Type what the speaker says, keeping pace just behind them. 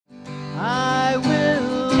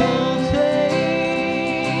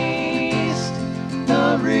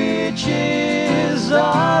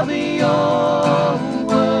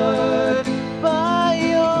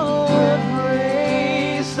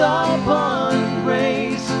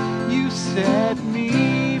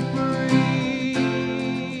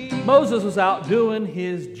Moses was out doing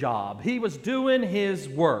his job. He was doing his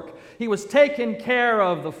work. He was taking care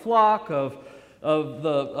of the flock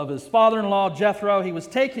of his father-in-law Jethro. He was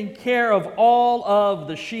taking care of all of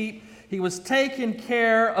the sheep. He was taking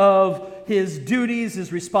care of his duties,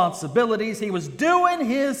 his responsibilities. He was doing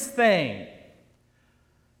his thing.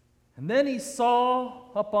 And then he saw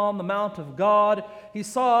up on the Mount of God, he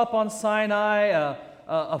saw up on Sinai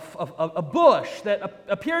a bush that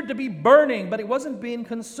appeared to be burning, but it wasn't being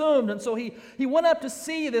consumed. And so he went up to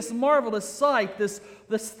see this marvelous sight, this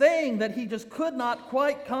thing that he just could not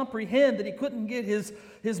quite comprehend, that he couldn't get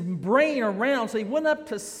his brain around. So he went up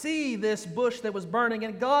to see this bush that was burning,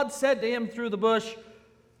 and God said to him through the bush,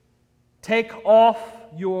 "Take off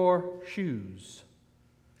your shoes,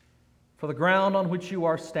 for the ground on which you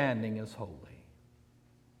are standing is holy."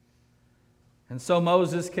 And so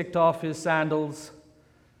Moses kicked off his sandals,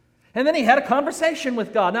 and then he had a conversation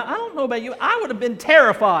with God. Now, I don't know about you, I would have been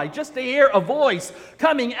terrified just to hear a voice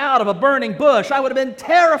coming out of a burning bush. I would have been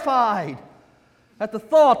terrified at the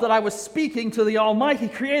thought that I was speaking to the Almighty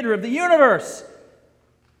Creator of the universe,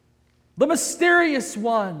 the mysterious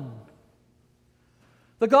one,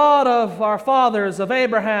 the God of our fathers, of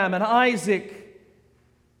Abraham and Isaac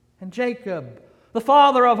and Jacob, the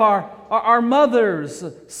father of our mothers,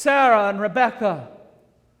 Sarah and Rebekah,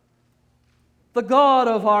 the God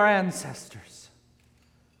of our ancestors.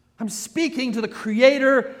 I'm speaking to the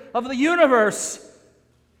Creator of the universe.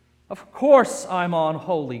 Of course I'm on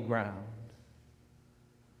holy ground.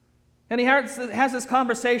 And he has this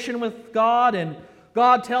conversation with God, and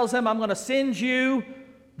God tells him, "I'm going to send you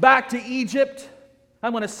back to Egypt.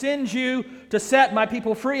 I'm going to send you to set my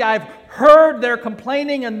people free. I've heard their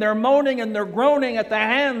complaining and their moaning and their groaning at the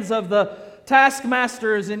hands of the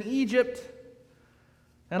taskmasters in Egypt,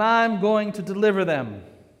 and I'm going to deliver them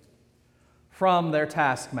from their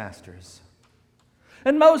taskmasters."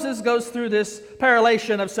 And Moses goes through this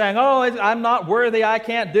peroration of saying, "Oh, I'm not worthy, I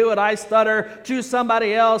can't do it, I stutter, choose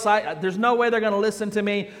somebody else, there's no way they're going to listen to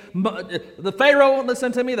me. The Pharaoh won't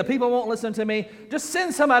listen to me, the people won't listen to me. Just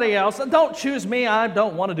send somebody else, don't choose me, I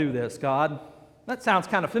don't want to do this, God." That sounds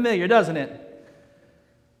kind of familiar, doesn't it?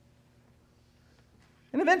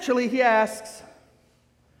 And eventually he asks,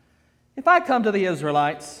 "If I come to the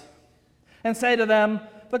Israelites and say to them,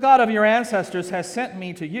 'The God of your ancestors has sent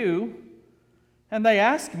me to you,' and they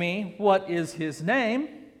ask me, 'What is his name?'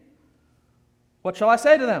 what shall I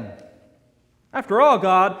say to them? After all,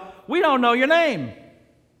 God, we don't know your name.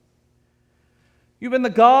 You've been the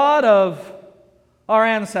God of our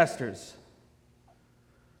ancestors.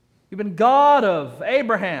 You've been God of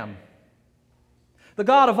Abraham, the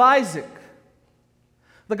God of Isaac,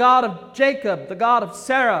 the God of Jacob, the God of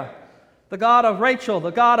Sarah, the God of Rachel,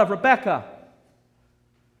 the God of Rebekah.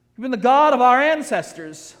 You've been the God of our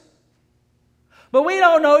ancestors. But we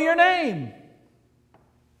don't know your name.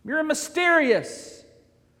 You're mysterious,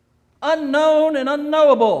 unknown, and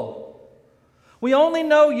unknowable. We only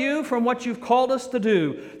know you from what you've called us to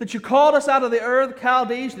do. That you called us out of the Ur of the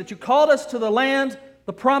Chaldees, that you called us to the land,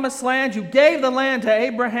 the promised land. You gave the land to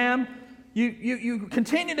Abraham. You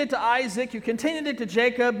continued it to Isaac. You continued it to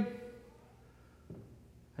Jacob.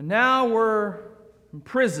 And now we're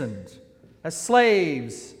imprisoned as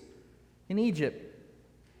slaves in Egypt.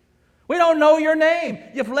 We don't know your name.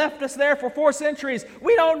 You've left us there for 4 centuries.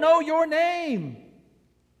 We don't know your name."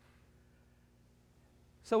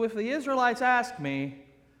 So if the Israelites ask me,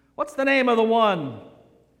 "What's the name of the one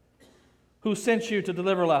who sent you to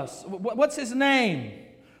deliver us? What's his name?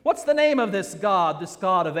 What's the name of this God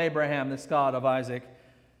of Abraham, this God of Isaac,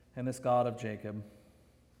 and this God of Jacob?"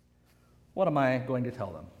 What am I going to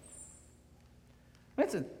tell them?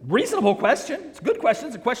 It's a reasonable question. It's a good question.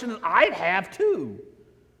 It's a question that I'd have too.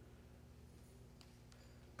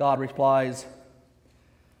 God replies,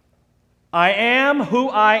 "I am who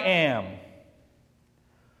I am."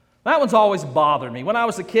 That one's always bothered me. When I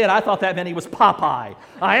was a kid, I thought that meant he was Popeye.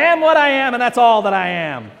 I am what I am, and that's all that I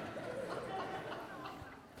am.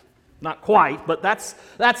 Not quite, but that's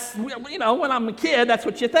when I'm a kid, that's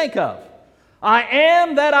what you think of. I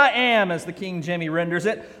am that I am, as the King Jimmy renders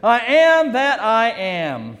it. I am that I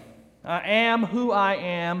am. I am who I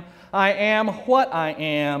am. I am what I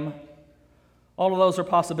am. All of those are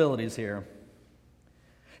possibilities here.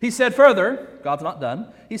 He said further, God's not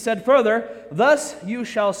done, he said further, "Thus you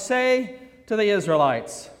shall say to the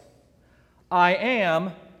Israelites, 'I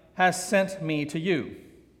am has sent me to you.'"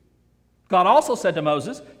 God also said to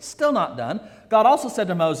Moses, still not done, God also said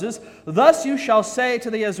to Moses, "Thus you shall say to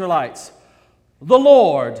the Israelites, 'The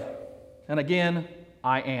Lord,'" and again,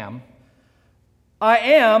 "I am. I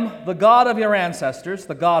am the God of your ancestors,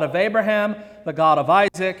 the God of Abraham, the God of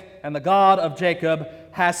Isaac, and the God of Jacob.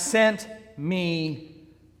 has sent me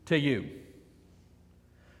to you.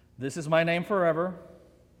 This is my name forever,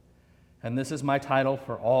 and this is my title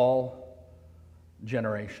for all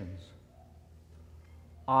generations.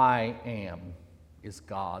 I am is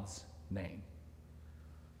God's name.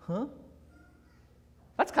 Huh?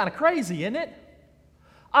 That's kind of crazy, isn't it?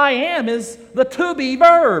 I am is the to be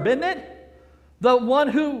verb, isn't it? The one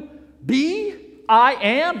who be, I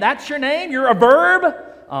am, that's your name? You're a verb?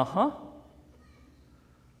 Uh-huh.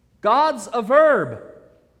 God's a verb.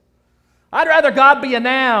 I'd rather God be a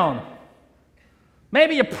noun,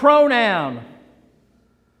 maybe a pronoun,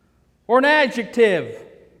 or an adjective.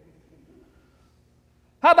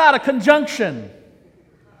 How about a conjunction?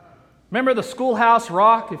 Remember the Schoolhouse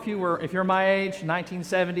Rock? If you're my age,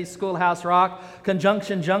 1970s Schoolhouse Rock,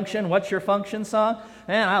 conjunction, junction, what's your function song?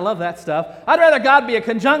 Man, I love that stuff. I'd rather God be a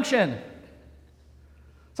conjunction.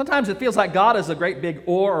 Sometimes it feels like God is a great big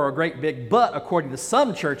or a great big but, according to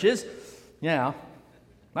some churches. Yeah,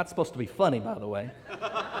 that's supposed to be funny, by the way.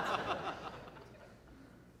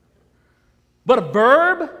 But a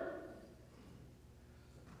verb,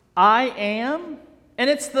 I am, and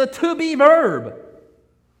it's the to be verb.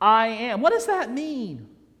 I am. What does that mean?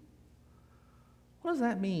 What does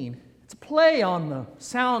that mean? It's a play on the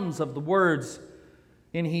sounds of the words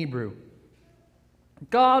in Hebrew.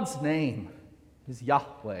 God's name is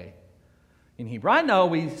Yahweh in Hebrew. I know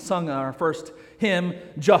we sung our first hymn,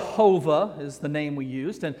 Jehovah is the name we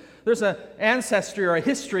used, and there's an ancestry or a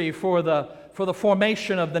history for the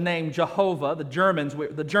formation of the name Jehovah. The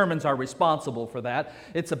Germans are responsible for that.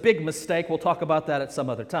 It's a big mistake. We'll talk about that at some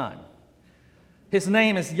other time. His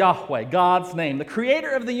name is Yahweh, God's name. The creator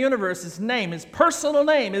of the universe, his name, his personal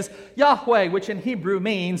name is Yahweh, which in Hebrew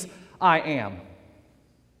means I am.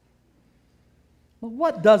 Well,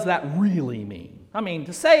 what does that really mean? I mean,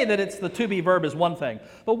 to say that it's the to be verb is one thing,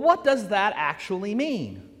 but what does that actually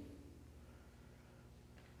mean?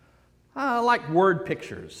 I like word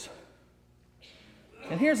pictures.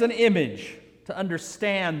 And here's an image to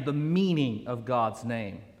understand the meaning of God's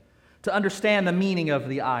name, to understand the meaning of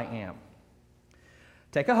the I am.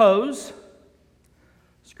 Take a hose,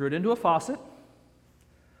 screw it into a faucet,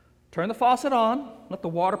 turn the faucet on, let the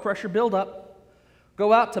water pressure build up,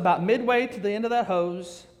 go out to about midway to the end of that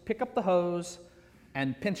hose, pick up the hose,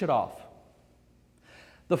 and pinch it off.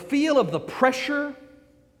 The feel of the pressure,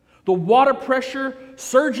 the water pressure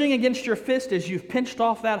surging against your fist as you've pinched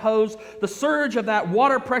off that hose, the surge of that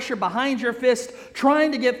water pressure behind your fist,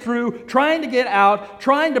 trying to get through, trying to get out,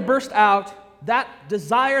 trying to burst out, that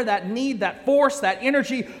desire, that need, that force, that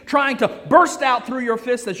energy trying to burst out through your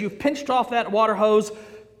fist as you've pinched off that water hose,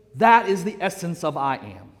 that is the essence of I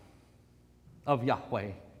am, of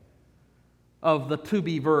Yahweh, of the to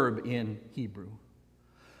be verb in Hebrew.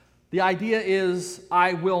 The idea is,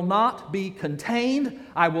 I will not be contained,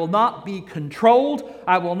 I will not be controlled,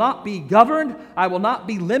 I will not be governed, I will not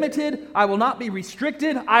be limited, I will not be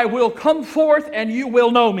restricted, I will come forth and you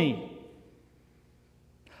will know me.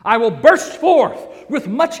 I will burst forth with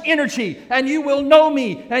much energy, and you will know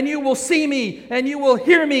me, and you will see me, and you will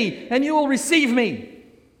hear me, and you will receive me.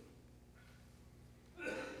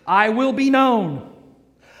 I will be known.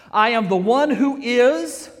 I am the one who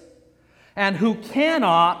is and who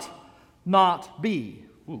cannot not be.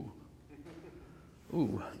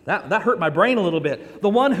 Ooh, that hurt my brain a little bit. The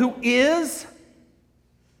one who is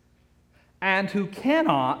and who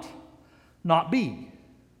cannot not be.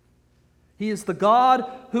 He is the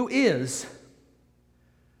God who is,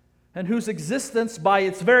 and whose existence by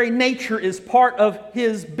its very nature is part of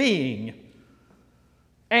his being.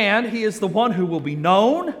 And he is the one who will be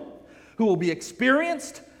known, who will be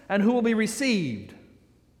experienced, and who will be received.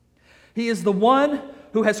 He is the one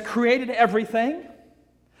who has created everything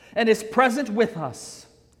and is present with us,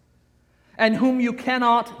 and whom you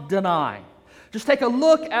cannot deny. Just take a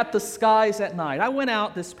look at the skies at night. I went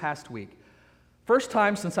out this past week. First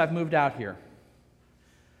time since I've moved out here.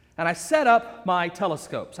 And I set up my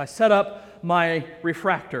telescopes. I set up my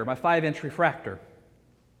refractor, my 5-inch refractor.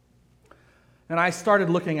 And I started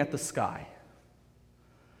looking at the sky.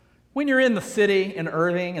 When you're in the city in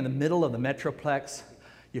Irving, in the middle of the Metroplex,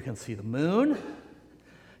 you can see the moon.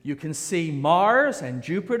 You can see Mars and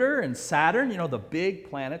Jupiter and Saturn, the big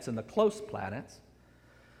planets and the close planets.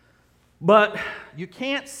 But you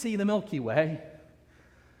can't see the Milky Way.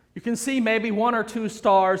 You can see maybe 1 or 2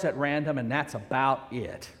 stars at random, and that's about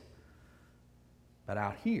it. But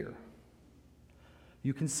out here,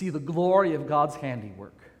 you can see the glory of God's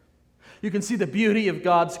handiwork. You can see the beauty of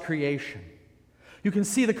God's creation. You can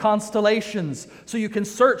see the constellations, so you can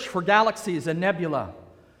search for galaxies and nebula.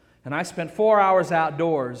 And I spent 4 hours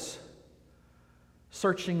outdoors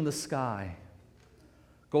searching the sky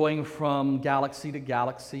going from galaxy to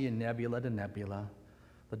galaxy and nebula to nebula,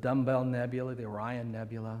 the Dumbbell Nebula, the Orion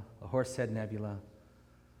Nebula, the Horsehead Nebula,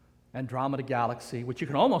 Andromeda Galaxy, which you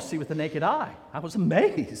can almost see with the naked eye. I was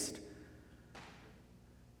amazed.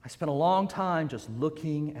 I spent a long time just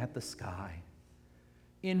looking at the sky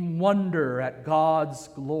in wonder at God's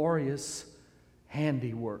glorious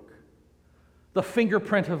handiwork, the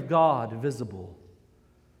fingerprint of God visible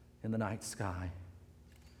in the night sky.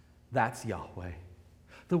 That's Yahweh,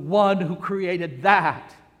 the one who created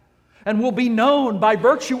that and will be known by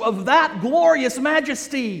virtue of that glorious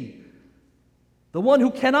majesty, the one who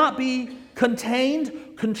cannot be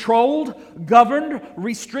contained, controlled, governed,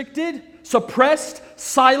 restricted, suppressed,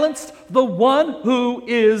 silenced, the one who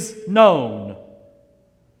is known,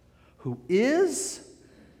 who is,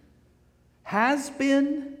 has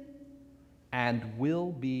been, and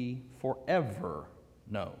will be forever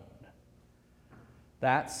known.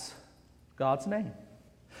 That's God's name.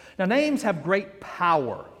 Now, names have great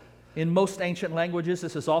power. In most ancient languages,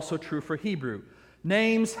 this is also true for Hebrew.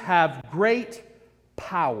 Names have great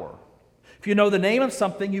power. If you know the name of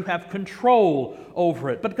something, you have control over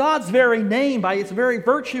it. But God's very name, by its very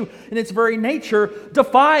virtue and its very nature,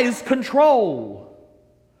 defies control.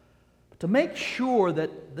 But to make sure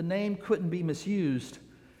that the name couldn't be misused,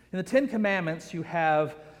 in the Ten Commandments you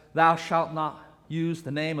have, "Thou shalt not use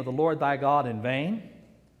the name of the Lord thy God in vain."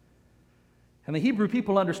 And the Hebrew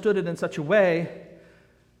people understood it in such a way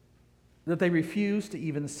that they refused to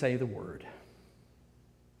even say the word,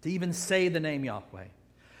 to even say the name Yahweh.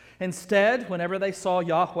 Instead, whenever they saw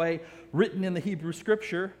Yahweh written in the Hebrew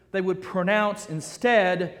Scripture, they would pronounce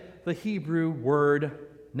instead the Hebrew word,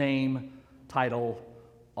 name, title,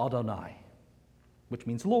 Adonai, which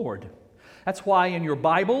means Lord. That's why in your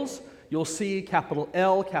Bibles, you'll see capital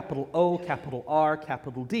L, capital O, capital R,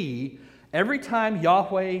 capital D. Every time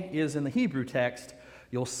Yahweh is in the Hebrew text,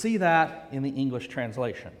 you'll see that in the English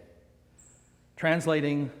translation,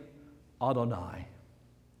 translating Adonai,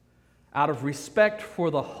 out of respect for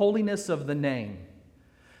the holiness of the name.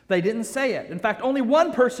 They didn't say it. In fact, only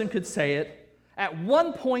one person could say it at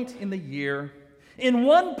one point in the year, in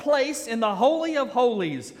one place in the Holy of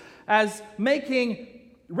Holies, as making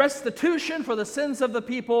restitution for the sins of the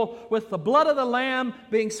people, with the blood of the Lamb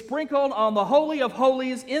being sprinkled on the Holy of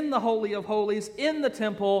Holies, in the Holy of Holies, in the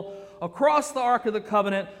temple, across the Ark of the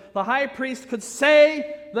Covenant. The high priest could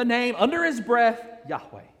say the name under his breath,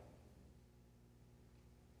 Yahweh.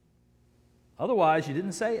 Otherwise, you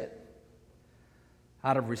didn't say it.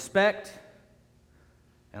 Out of respect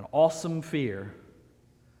and awesome fear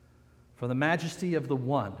for the majesty of the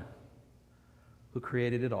one who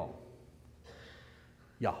created it all,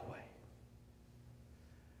 Yahweh.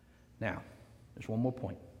 Now, there's one more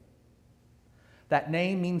point. That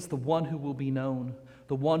name means the one who will be known,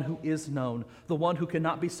 the one who is known, the one who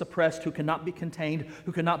cannot be suppressed, who cannot be contained,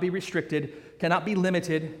 who cannot be restricted, cannot be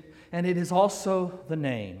limited, and it is also the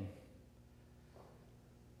name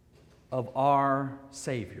of our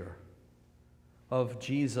Savior, of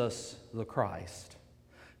Jesus the Christ.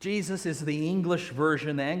 Jesus is the English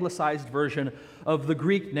version, the anglicized version of the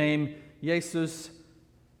Greek name Jesus,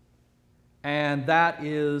 and that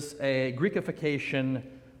is a Greekification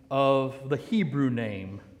of the Hebrew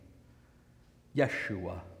name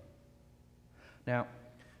Yeshua. Now,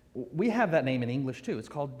 we have that name in English too. It's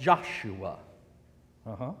called Joshua.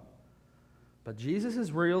 But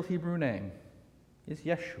Jesus' real Hebrew name is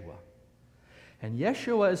Yeshua. And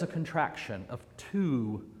Yeshua is a contraction of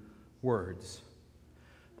two words: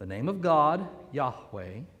 the name of God,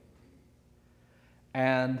 Yahweh,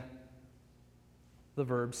 and the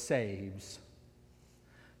verb saves.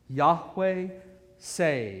 Yahweh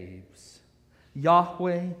saves.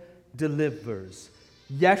 Yahweh delivers.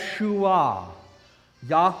 Yeshua.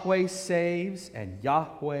 Yahweh saves and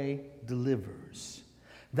Yahweh delivers.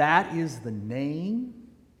 That is the name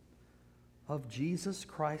of Jesus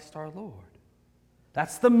Christ our Lord.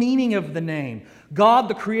 That's the meaning of the name. God,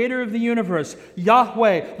 the creator of the universe.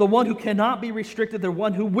 Yahweh, the one who cannot be restricted, the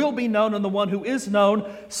one who will be known, and the one who is known,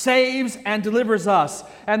 saves and delivers us.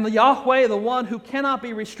 And the Yahweh, the one who cannot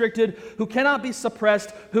be restricted, who cannot be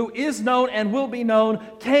suppressed, who is known and will be known,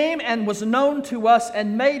 came and was known to us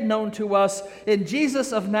and made known to us in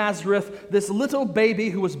Jesus of Nazareth, this little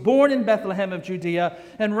baby who was born in Bethlehem of Judea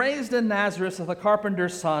and raised in Nazareth as a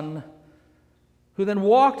carpenter's son, who then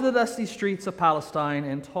walked the dusty streets of Palestine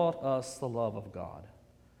and taught us the love of God.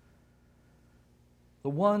 The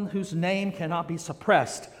one whose name cannot be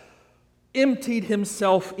suppressed emptied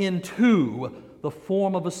himself into the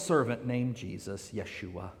form of a servant named Jesus,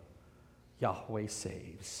 Yeshua. Yahweh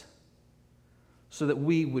saves, so that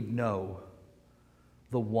we would know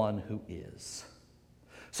the one who is.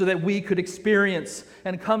 so that we could experience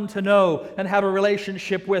and come to know and have a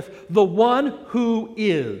relationship with the one who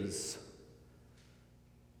is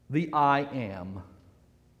the I am,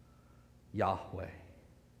 Yahweh.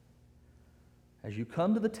 As you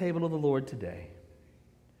come to the table of the Lord today,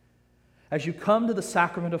 as you come to the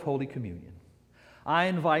sacrament of Holy Communion, I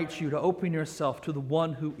invite you to open yourself to the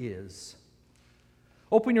one who is.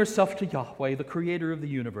 Open yourself to Yahweh, the creator of the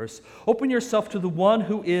universe. Open yourself to the one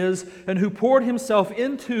who is and who poured himself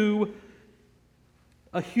into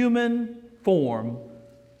a human form,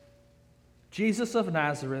 Jesus of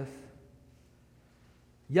Nazareth,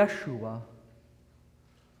 Yeshua,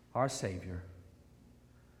 our Savior.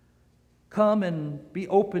 Come and be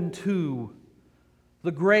open to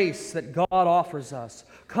the grace that God offers us.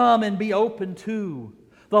 Come and be open to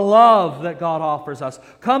the love that God offers us.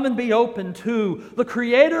 Come and be open to the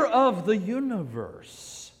creator of the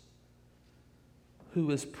universe, who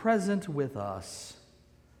is present with us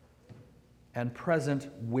and present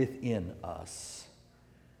within us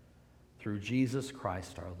through Jesus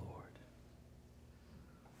Christ our Lord.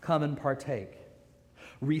 Come and partake.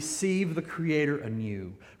 Receive the Creator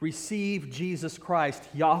anew. Receive Jesus Christ.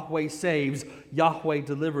 Yahweh saves, Yahweh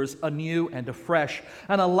delivers anew and afresh.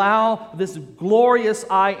 And allow this glorious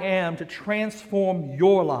I am to transform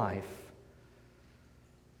your life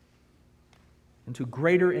into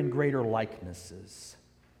greater and greater likenesses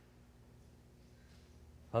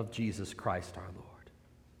of Jesus Christ our Lord.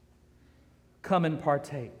 Come and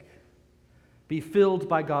partake. Be filled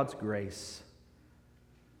by God's grace.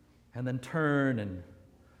 And then turn and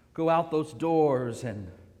go out those doors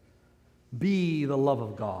and be the love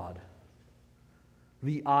of God,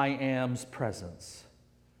 the I am's presence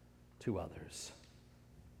to others.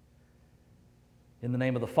 In the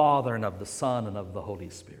name of the Father, and of the Son, and of the Holy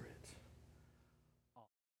Spirit.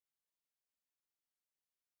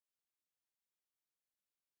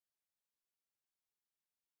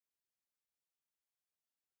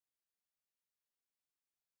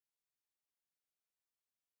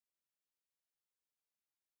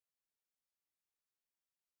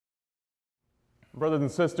 Brothers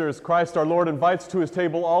and sisters, Christ our Lord invites to his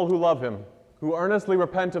table all who love him, who earnestly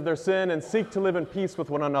repent of their sin and seek to live in peace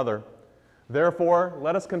with one another. Therefore,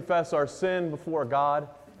 let us confess our sin before God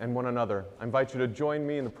and one another. I invite you to join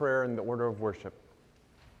me in the prayer in the order of worship.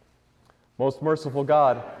 Most merciful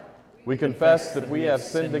God, we confess that we have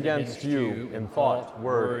sinned against you in thought,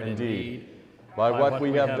 word, and deed, by what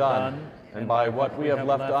we have done and by what we have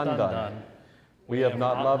left undone. We have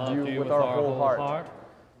not loved you with our whole heart.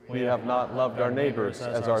 We have not loved our neighbors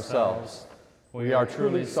as ourselves. We are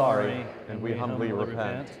truly sorry, and we humbly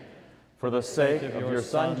repent. For the sake of your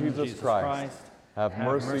Son, Jesus Christ, have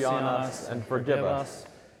mercy on us and forgive us,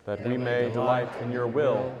 that we may delight in your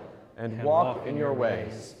will and walk in your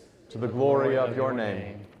ways, to the glory of your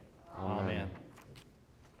name. Amen.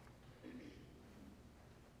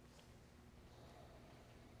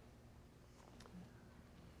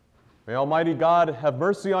 May Almighty God have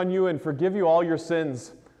mercy on you and forgive you all your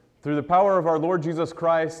sins. Through the power of our Lord Jesus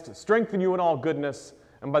Christ, strengthen you in all goodness,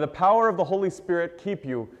 and by the power of the Holy Spirit, keep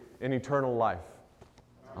you in eternal life.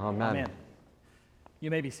 Amen. Amen.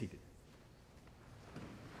 You may be seated.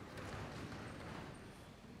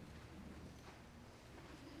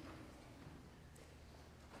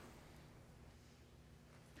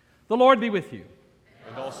 The Lord be with you.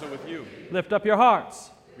 And also with you. Lift up your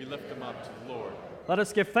hearts. We lift them up to the Lord. Let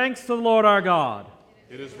us give thanks to the Lord our God.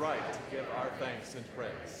 It is right to give our thanks and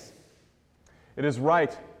praise. It is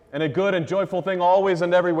right and a good and joyful thing always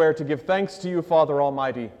and everywhere to give thanks to you, Father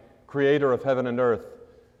Almighty, creator of heaven and earth.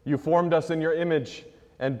 You formed us in your image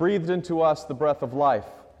and breathed into us the breath of life.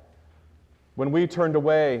 When we turned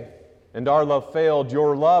away and our love failed,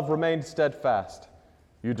 your love remained steadfast.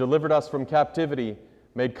 You delivered us from captivity,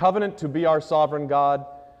 made covenant to be our sovereign God,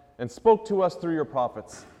 and spoke to us through your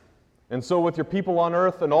prophets. And so with your people on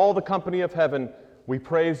earth and all the company of heaven, we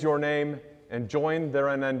praise your name and join their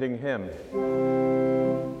unending hymn.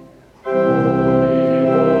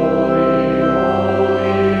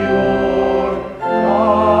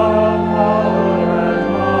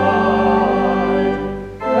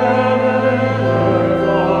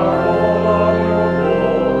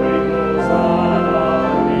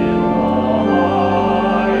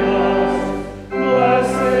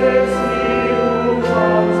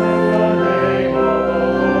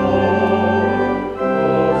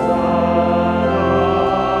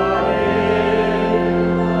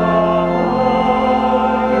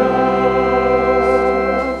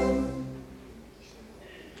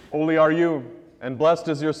 And blessed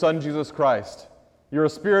is your Son, Jesus Christ. Your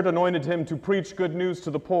Spirit anointed him to preach good news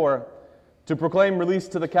to the poor, to proclaim release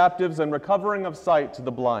to the captives and recovering of sight to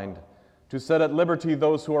the blind, to set at liberty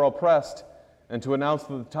those who are oppressed, and to announce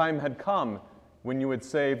that the time had come when you would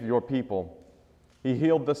save your people. He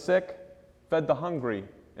healed the sick, fed the hungry,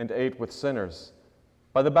 and ate with sinners.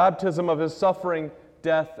 By the baptism of his suffering,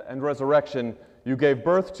 death, and resurrection, you gave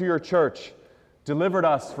birth to your church, delivered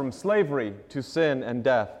us from slavery to sin and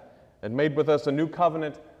death, and made with us a new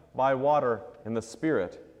covenant by water and the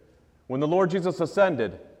Spirit. When the Lord Jesus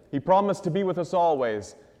ascended, he promised to be with us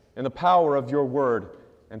always in the power of your word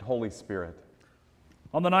and Holy Spirit.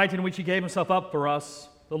 On the night in which he gave himself up for us,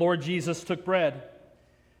 the Lord Jesus took bread,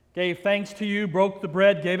 gave thanks to you, broke the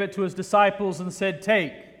bread, gave it to his disciples, and said,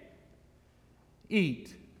 "Take,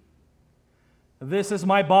 eat. This is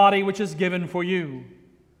my body which is given for you.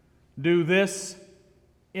 Do this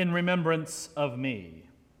in remembrance of me."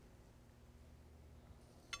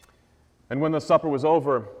 And when the supper was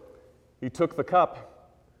over, he took the cup.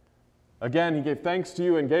 Again, he gave thanks to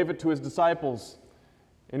you and gave it to his disciples.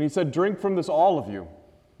 And he said, "Drink from this, all of you.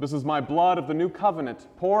 This is my blood of the new covenant,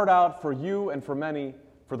 poured out for you and for many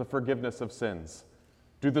for the forgiveness of sins.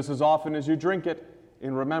 Do this as often as you drink it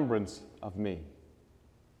in remembrance of me."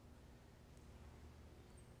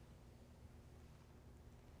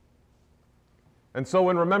 And so,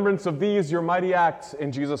 in remembrance of these, your mighty acts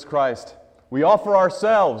in Jesus Christ, we offer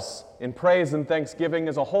ourselves in praise and thanksgiving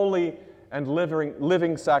as a holy and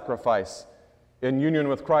living sacrifice in union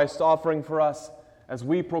with Christ's offering for us as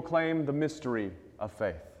we proclaim the mystery of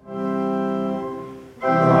faith. Christ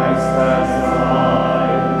has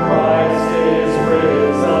died, Christ is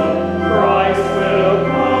risen, Christ will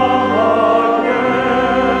come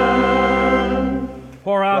again.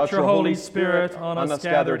 Pour out your Holy Spirit on us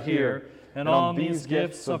gathered here, and on these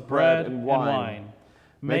gifts of bread and wine.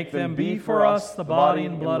 Make them be for us the body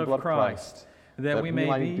and blood of Christ, that we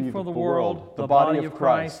may be for the world the body of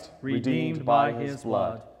Christ, redeemed by his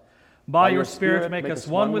blood. By your Spirit make us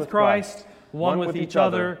one with Christ, one with each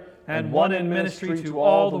other, and one in ministry to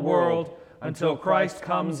all the world, until Christ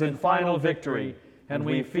comes in final victory, and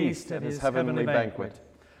we feast at his heavenly banquet.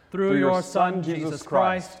 Through your Son, Jesus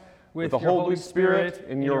Christ, with the Holy Spirit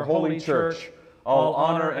in your holy church, all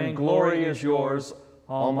honor and glory is yours,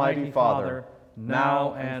 Almighty Father,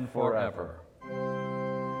 now and forever.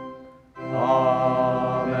 Amen.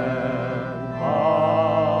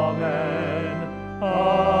 Amen.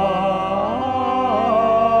 Amen.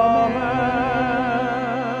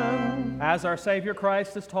 As our Savior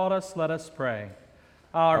Christ has taught us, let us pray.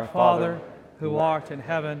 Our Father, who art in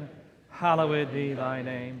heaven, hallowed be thy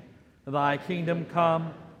name. Thy kingdom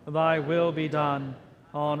come, thy will be done,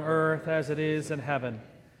 on earth as it is in heaven.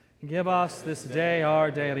 Give us this day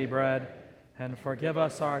our daily bread, and forgive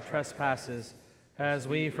us our trespasses, as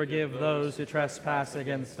we forgive those who trespass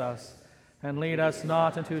against us. And lead us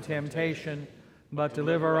not into temptation, but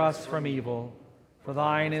deliver us from evil. For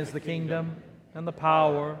thine is the kingdom, and the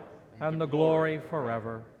power, and the glory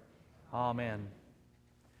forever. Amen.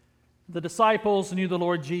 The disciples knew the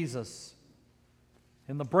Lord Jesus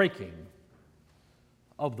in the breaking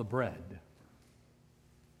of the bread.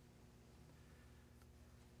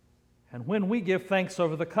 And when we give thanks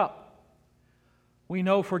over the cup, we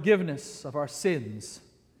know forgiveness of our sins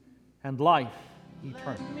and life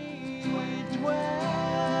eternal.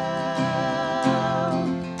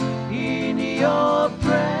 In your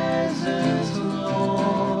presence,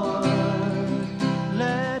 Lord,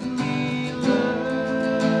 let me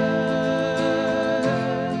learn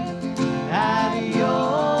at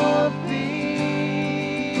your feet.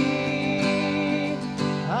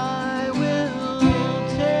 I will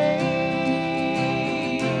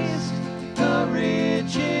taste the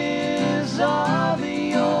riches of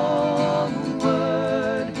your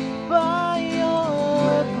word. By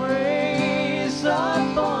your grace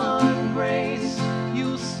upon grace,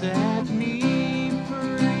 you set me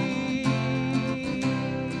free.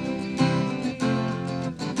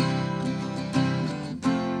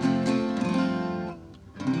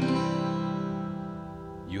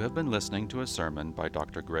 You have been listening to a sermon by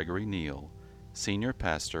Dr. Gregory Neal, Senior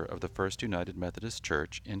Pastor of the First United Methodist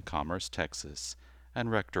Church in Commerce, Texas, and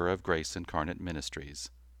Rector of Grace Incarnate Ministries.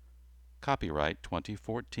 Copyright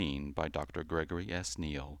 2014 by Dr. Gregory S.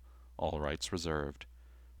 Neal, all rights reserved.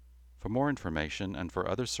 For more information and for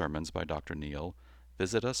other sermons by Dr. Neal,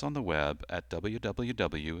 visit us on the web at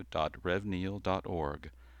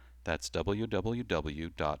www.revneal.org. That's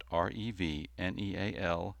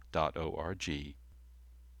www.revneal.org.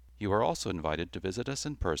 You are also invited to visit us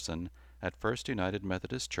in person at First United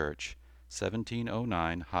Methodist Church,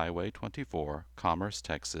 1709 Highway 24, Commerce,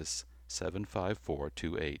 Texas,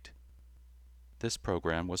 75428. This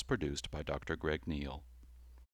program was produced by Dr. Greg Neal.